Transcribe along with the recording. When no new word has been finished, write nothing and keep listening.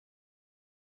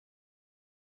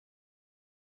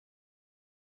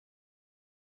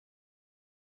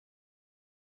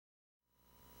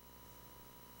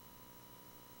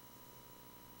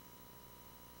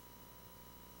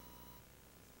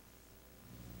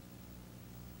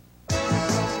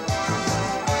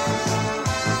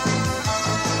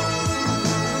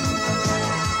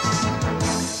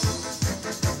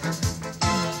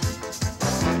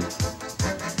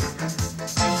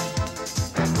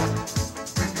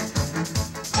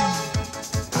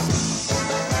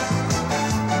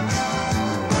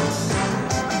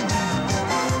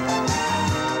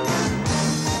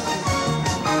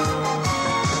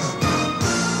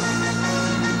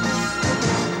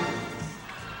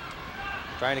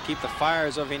Trying to keep the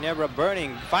fires of Ginebra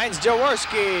burning. Finds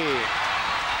Jaworski.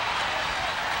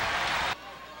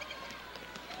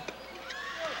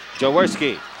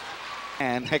 Jaworski.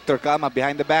 And Hector Cama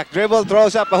behind the back dribble,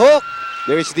 throws up a hook.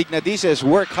 There is Dignadices,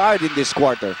 work hard in this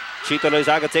quarter. Chino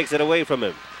Trinidad takes it away from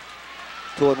him.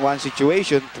 2-on-1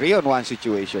 situation, 3-on-1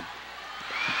 situation.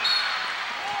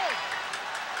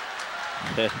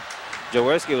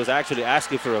 Jaworski was actually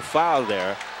asking for a foul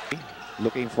there.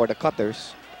 Looking for the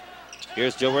cutters.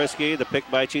 Here's Jaworski, the pick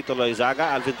by Chito Loizaga.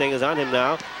 Alvin Teng is on him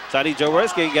now. Sadi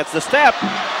Jaworski gets the step.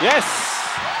 Yes!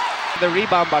 The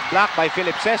rebound but blocked by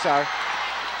Philip Cesar.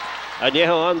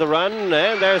 Añejo on the run,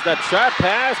 and there's the trap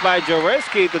pass by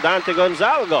Jaworski to Dante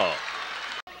Gonzalgo.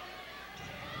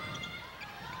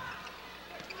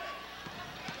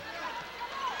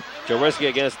 Jaworski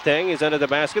against Teng, he's under the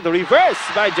basket. The reverse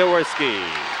by Jaworski.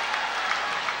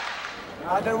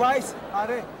 Otherwise,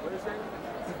 Are,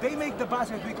 if they make the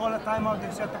basket, we call a timeout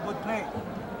and set a good play.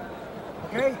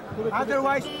 Okay?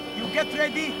 Otherwise, you get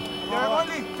ready. There are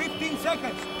only 15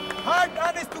 seconds. Hard,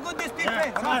 honest to goodness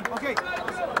defense. Okay.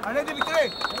 Are ready,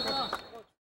 Victory?